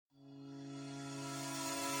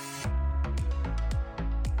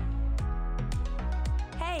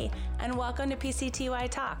Hey, and welcome to PCTY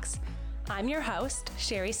Talks. I'm your host,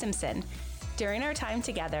 Sherry Simpson. During our time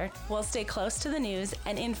together, we'll stay close to the news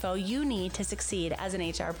and info you need to succeed as an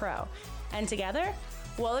HR pro. And together,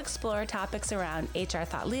 we'll explore topics around HR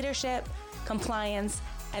thought leadership, compliance,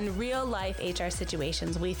 and real-life HR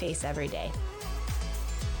situations we face every day.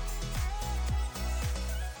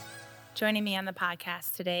 Joining me on the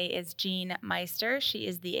podcast today is Jean Meister. She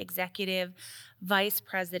is the Executive Vice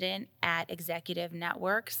President at Executive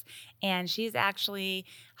Networks, and she's actually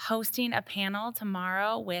hosting a panel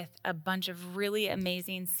tomorrow with a bunch of really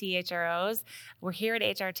amazing CHROs. We're here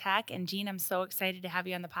at HR Tech, and Jean, I'm so excited to have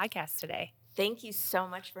you on the podcast today. Thank you so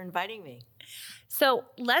much for inviting me. So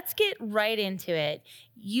let's get right into it.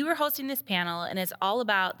 You are hosting this panel, and it's all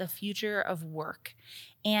about the future of work.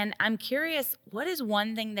 And I'm curious, what is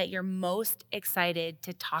one thing that you're most excited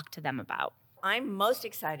to talk to them about? I'm most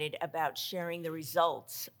excited about sharing the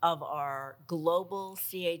results of our Global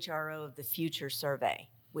CHRO of the Future survey,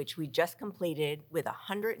 which we just completed with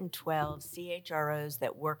 112 CHROs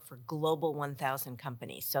that work for Global 1,000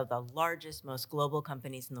 companies, so the largest, most global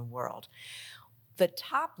companies in the world. The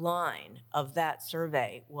top line of that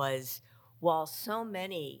survey was, while so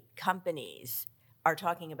many companies are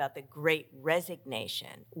talking about the great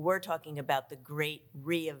resignation, we're talking about the great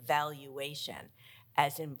reevaluation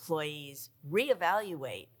as employees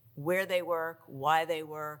reevaluate where they work, why they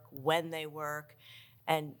work, when they work,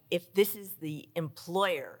 and if this is the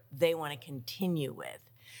employer they want to continue with.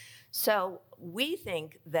 So we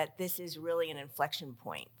think that this is really an inflection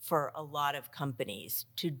point for a lot of companies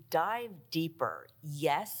to dive deeper.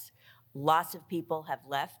 Yes, lots of people have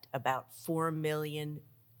left. About 4 million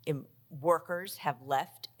workers have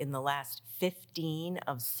left in the last 15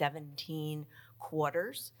 of 17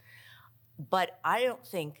 quarters. But I don't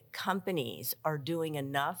think companies are doing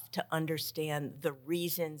enough to understand the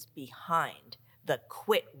reasons behind the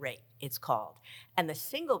quit rate, it's called. And the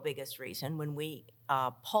single biggest reason when we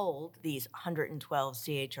polled these 112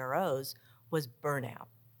 CHROs was burnout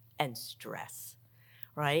and stress,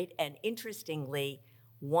 right? And interestingly,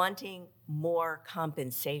 wanting more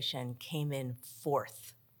compensation came in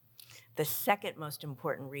fourth. The second most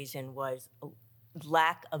important reason was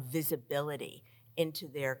lack of visibility into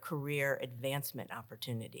their career advancement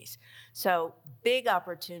opportunities. So big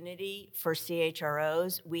opportunity for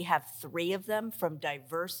CHROs. We have 3 of them from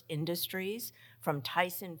diverse industries, from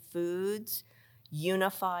Tyson Foods,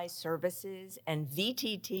 Unify Services, and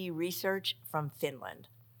VTT Research from Finland.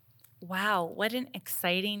 Wow, what an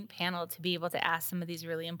exciting panel to be able to ask some of these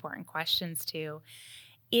really important questions to.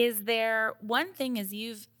 Is there one thing as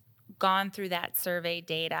you've gone through that survey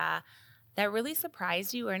data that really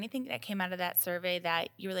surprised you, or anything that came out of that survey that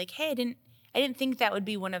you were like, hey, I didn't think that would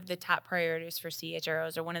be one of the top priorities for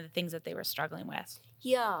CHROs, or one of the things that they were struggling with?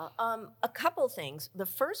 Yeah, a couple things. The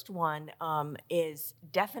first one is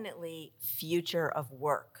definitely future of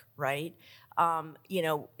work, right?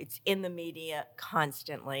 It's in the media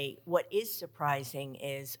constantly. What is surprising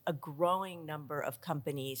is a growing number of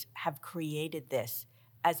companies have created this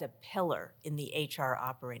as a pillar in the HR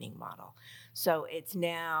operating model. So it's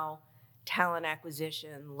now talent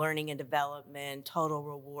acquisition, learning and development, total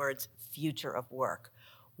rewards, future of work.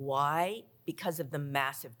 Why? Because of the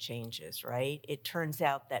massive changes, right? It turns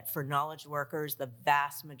out that for knowledge workers, the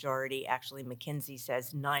vast majority, actually McKinsey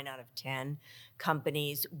says 9 out of 10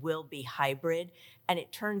 companies will be hybrid. And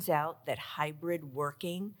it turns out that hybrid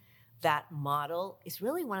working, that model, is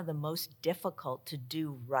really one of the most difficult to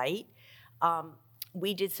do right.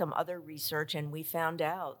 We did some other research and we found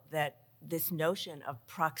out that this notion of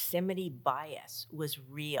proximity bias was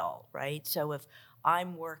real, right? So if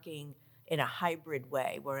I'm working in a hybrid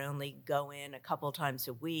way where I only go in a couple times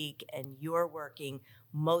a week and you're working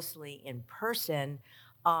mostly in person,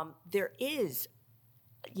 there is,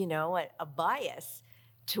 a bias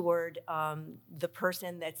toward the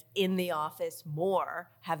person that's in the office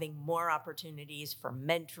more, having more opportunities for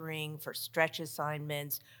mentoring, for stretch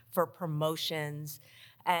assignments, for promotions.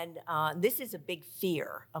 And this is a big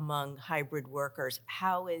fear among hybrid workers.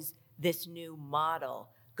 How is this new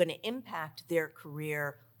model going to impact their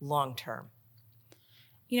career long term?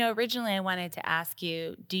 Originally I wanted to ask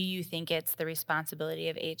you, do you think it's the responsibility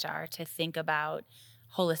of HR to think about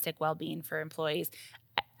holistic well-being for employees?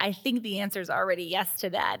 I think the answer is already yes to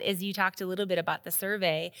that, as you talked a little bit about the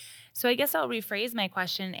survey. So I guess I'll rephrase my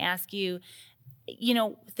question and ask you,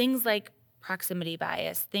 things like proximity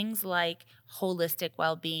bias, things like holistic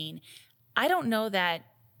well-being. I don't know that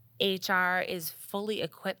HR is fully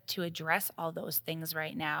equipped to address all those things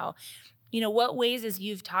right now. What ways, as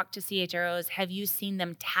you've talked to CHROs, have you seen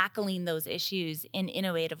them tackling those issues in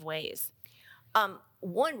innovative ways?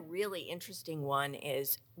 One really interesting one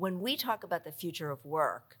is when we talk about the future of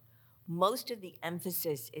work, most of the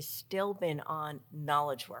emphasis is still been on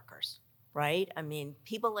knowledge workers, right? I mean,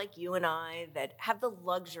 people like you and I that have the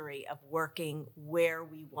luxury of working where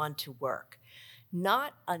we want to work.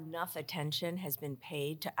 Not enough attention has been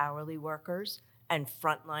paid to hourly workers and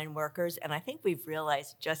frontline workers, and I think we've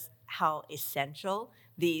realized just how essential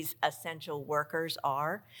these essential workers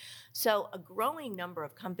are. So a growing number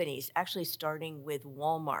of companies, actually starting with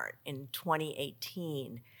Walmart in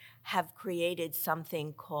 2018, have created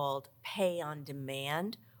something called pay on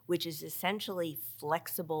demand, which is essentially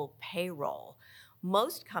flexible payroll.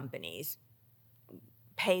 Most companies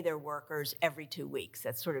pay their workers every 2 weeks.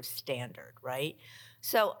 That's sort of standard, right?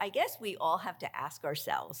 So I guess we all have to ask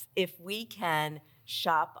ourselves if we can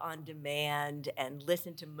shop on demand and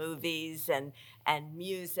listen to movies and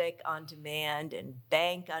music on demand and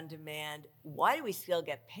bank on demand, why do we still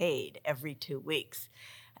get paid every 2 weeks?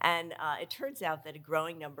 And it turns out that a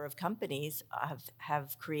growing number of companies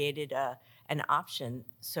have created an option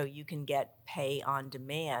so you can get pay on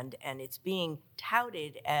demand, and it's being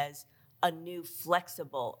touted as a new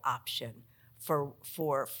flexible option for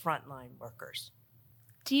frontline workers.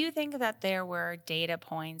 Do you think that there were data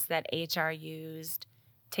points that HR used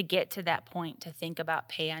to get to that point to think about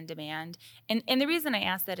pay on demand? And the reason I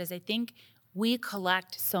ask that is I think we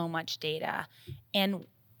collect so much data and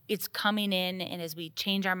it's coming in, and as we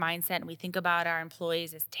change our mindset and we think about our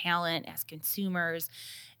employees as talent, as consumers,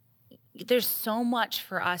 there's so much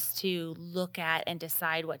for us to look at and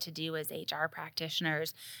decide what to do as HR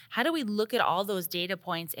practitioners. How do we look at all those data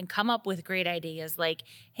points and come up with great ideas like,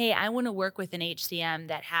 hey, I want to work with an HCM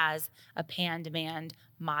that has a pay on demand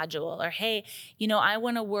module, or hey, I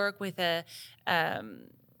want to work with a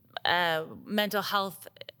mental health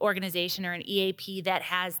organization or an EAP that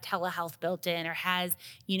has telehealth built in or has,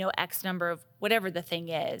 X number of whatever the thing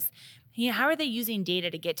is. How are they using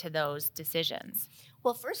data to get to those decisions?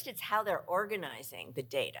 Well, first, it's how they're organizing the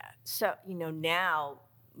data. So, now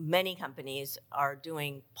many companies are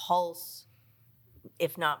doing pulse,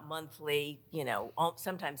 if not monthly,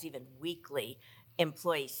 sometimes even weekly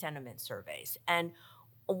employee sentiment surveys. And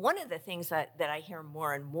one of the things that I hear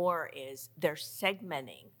more and more is they're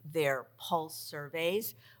segmenting their pulse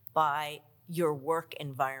surveys by your work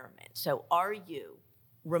environment. So are you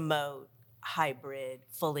remote, hybrid,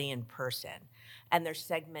 fully in person? And they're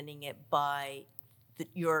segmenting it by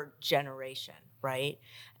your generation, right?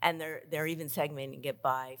 And they're even segmenting it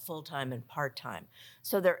by full-time and part-time.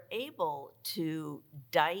 So they're able to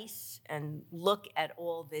dice and look at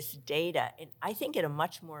all this data, and I think in a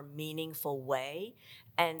much more meaningful way,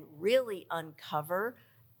 and really uncover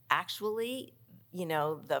actually,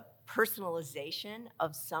 the personalization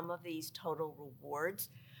of some of these total rewards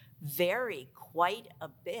vary quite a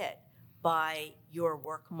bit by your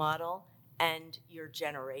work model and your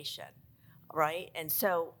generation. Right? And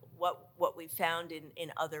so what we found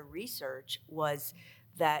in other research was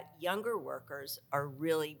that younger workers are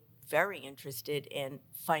really very interested in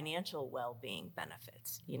financial well-being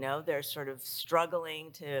benefits. They're sort of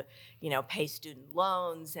struggling to, pay student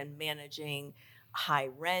loans and managing high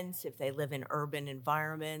rents if they live in urban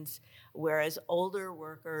environments, whereas older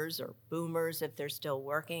workers or boomers, if they're still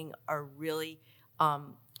working, are really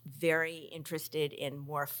very interested in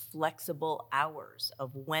more flexible hours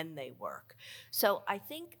of when they work. So I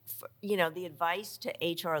think, the advice to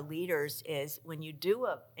HR leaders is when you do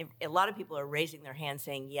a lot of people are raising their hand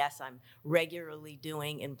saying, yes, I'm regularly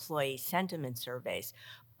doing employee sentiment surveys.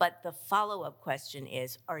 But the follow-up question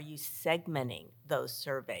is, are you segmenting those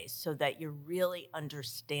surveys so that you're really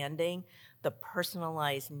understanding the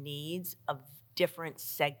personalized needs of different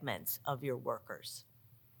segments of your workers?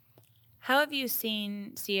 How have you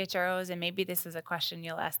seen CHROs, and maybe this is a question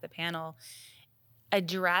you'll ask the panel,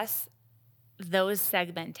 address those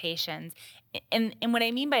segmentations? And what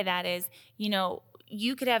I mean by that is,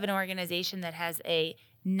 you could have an organization that has a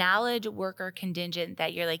knowledge worker contingent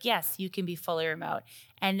that you're like, yes, you can be fully remote.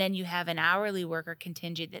 And then you have an hourly worker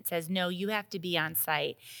contingent that says, no, you have to be on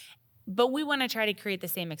site. But we want to try to create the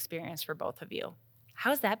same experience for both of you.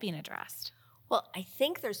 How is that being addressed? Well, I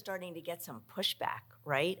think they're starting to get some pushback,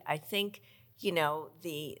 right? I think,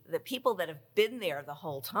 the people that have been there the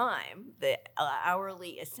whole time, the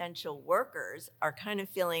hourly essential workers, are kind of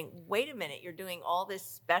feeling, wait a minute, you're doing all this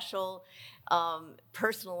special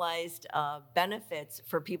personalized benefits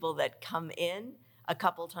for people that come in a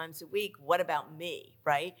couple times a week. What about me,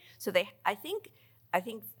 right? So I think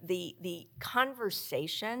the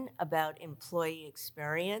conversation about employee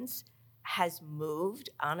experience has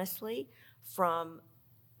moved, honestly, from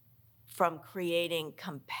creating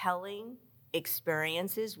compelling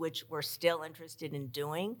experiences, which we're still interested in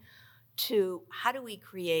doing, to how do we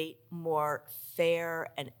create more fair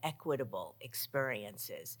and equitable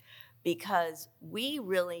experiences? Because we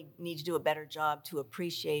really need to do a better job to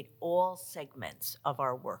appreciate all segments of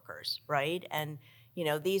our workers, right? And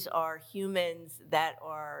these are humans that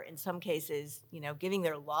are, in some cases, giving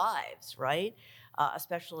their lives, right?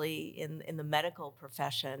 Especially in the medical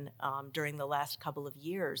profession during the last couple of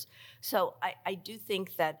years. So I do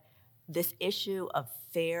think that this issue of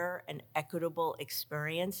fair and equitable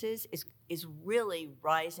experiences is really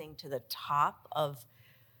rising to the top of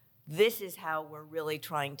this is how we're really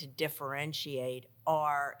trying to differentiate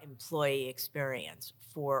our employee experience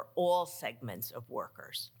for all segments of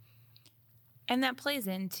workers. And that plays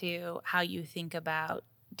into how you think about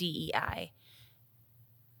DEI.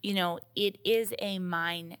 It is a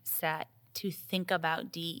mindset to think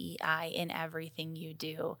about DEI in everything you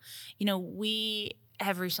do. We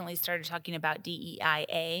have recently started talking about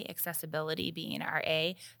DEIA, accessibility being our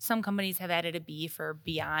A. Some companies have added a B for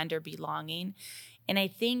beyond or belonging. And I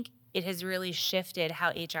think it has really shifted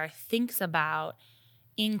how HR thinks about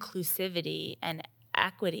inclusivity and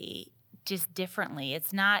equity just differently.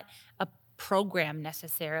 It's not a program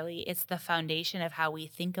necessarily, it's the foundation of how we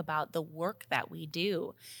think about the work that we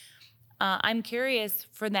do. I'm curious,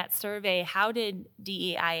 for that survey, how did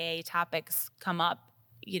DEIA topics come up,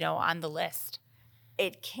 on the list?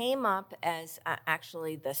 It came up as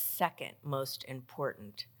actually the second most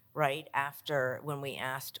important, right after when we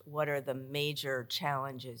asked what are the major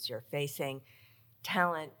challenges you're facing.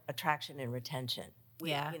 Talent attraction and retention.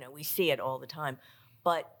 We see it all the time,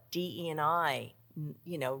 but DE&I,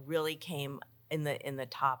 really came in the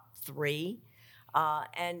top three,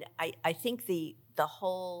 and I think the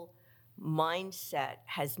whole mindset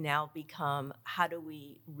has now become how do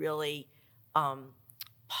we really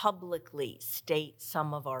publicly state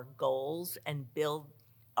some of our goals and build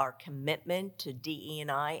our commitment to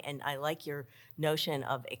DE&I, and I like your notion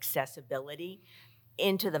of accessibility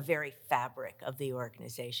into the very fabric of the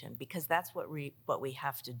organization, because that's what we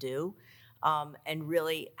have to do, and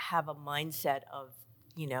really have a mindset of,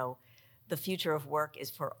 the future of work is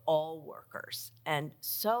for all workers. And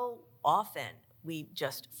so often we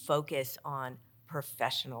just focus on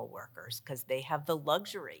professional workers because they have the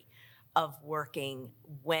luxury of working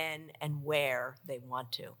when and where they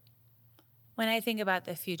want to. When I think about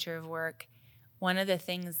the future of work, one of the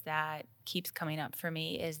things that keeps coming up for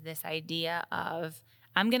me is this idea of,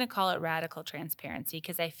 I'm going to call it radical transparency,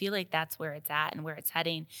 because I feel like that's where it's at and where it's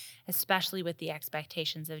heading, especially with the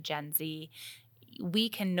expectations of Gen Z. We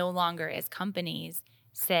can no longer, as companies,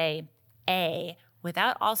 say A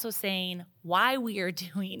without also saying why we are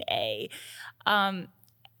doing A.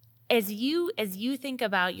 As you think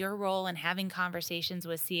about your role in having conversations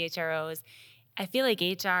with CHROs, I feel like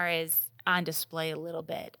HR is on display a little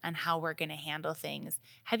bit on how we're going to handle things.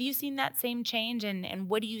 Have you seen that same change, and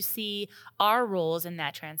what do you see our roles in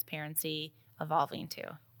that transparency evolving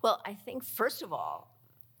to? Well, I think first of all,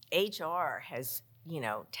 HR has,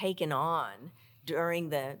 taken on during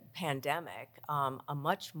the pandemic a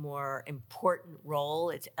much more important role.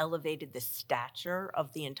 It's elevated the stature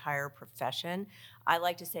of the entire profession. I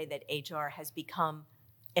like to say that HR has become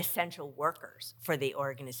essential workers for the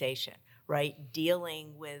organization, right?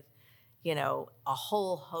 Dealing with, a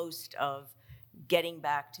whole host of getting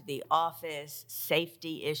back to the office,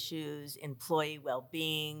 safety issues, employee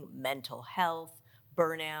well-being, mental health,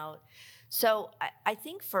 burnout. So I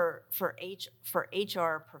think for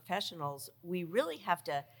HR professionals, we really have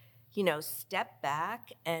to, step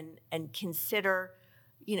back and consider,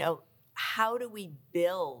 how do we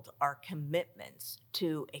build our commitments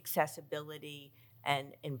to accessibility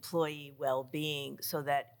and employee well-being so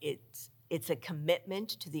that it's a commitment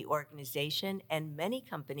to the organization, and many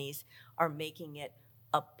companies are making it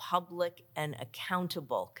a public and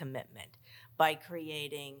accountable commitment by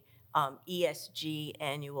creating ESG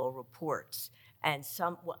annual reports. And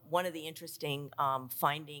one of the interesting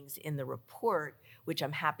findings in the report, which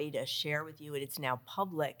I'm happy to share with you, and it's now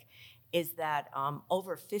public, is that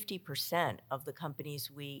over 50% of the companies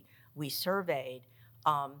we surveyed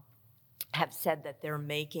have said that they're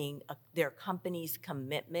making their company's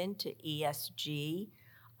commitment to ESG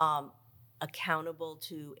accountable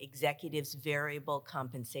to executives' variable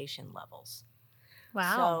compensation levels.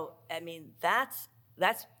 Wow. So,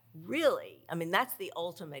 that's really, that's the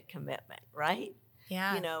ultimate commitment, right?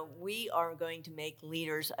 Yeah. We are going to make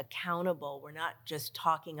leaders accountable. We're not just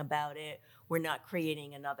talking about it. We're not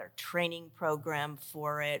creating another training program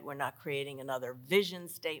for it. We're not creating another vision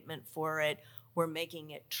statement for it. We're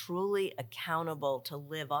making it truly accountable to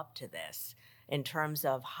live up to this in terms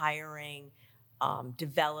of hiring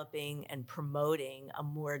developing and promoting a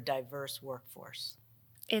more diverse workforce.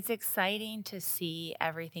 It's exciting to see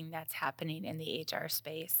everything that's happening in the HR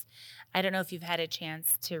space. I don't know if you've had a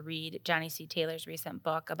chance to read Johnny C. Taylor's recent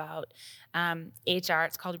book about HR.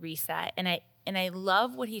 It's called Reset. And I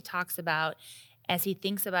love what he talks about as he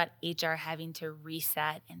thinks about HR having to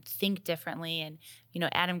reset and think differently. And,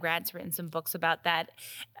 Adam Grant's written some books about that,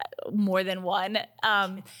 more than one.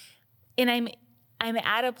 And I'm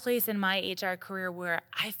at a place in my HR career where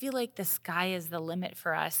I feel like the sky is the limit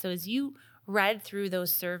for us. So as you read through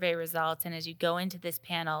those survey results and as you go into this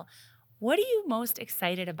panel, what are you most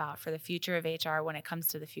excited about for the future of HR when it comes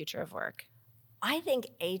to the future of work? I think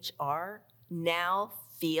HR now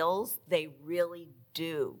feels they really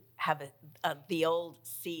do have the old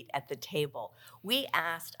seat at the table. We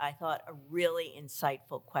asked, I thought, a really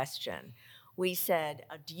insightful question. We said,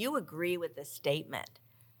 do you agree with the statement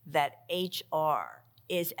that HR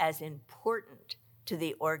is as important to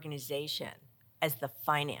the organization as the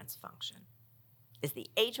finance function? Is the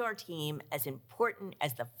HR team as important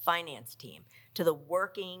as the finance team to the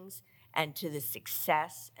workings and to the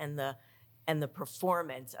success and the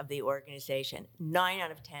performance of the organization? 9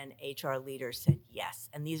 out of 10 HR leaders said yes.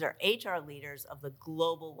 And these are HR leaders of the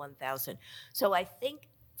Global 1000. So I think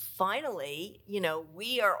finally,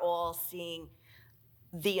 we are all seeing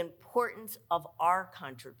the importance of our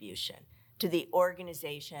contribution to the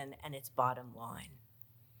organization and its bottom line.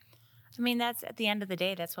 I mean, that's at the end of the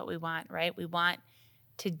day, that's what we want, right? We want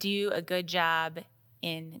to do a good job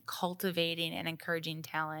in cultivating and encouraging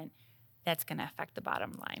talent that's going to affect the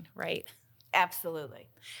bottom line, right? Absolutely.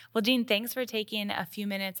 Well, Jean, thanks for taking a few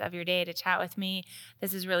minutes of your day to chat with me.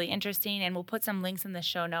 This is really interesting, and we'll put some links in the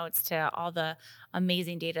show notes to all the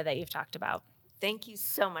amazing data that you've talked about. Thank you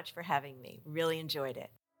so much for having me. Really enjoyed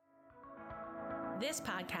it. This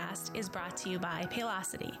podcast is brought to you by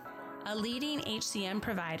Paylocity, a leading HCM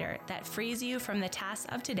provider that frees you from the tasks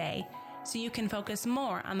of today so you can focus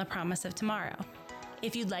more on the promise of tomorrow.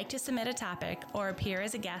 If you'd like to submit a topic or appear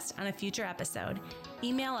as a guest on a future episode,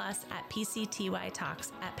 email us at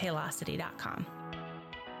pctytalks@paylocity.com.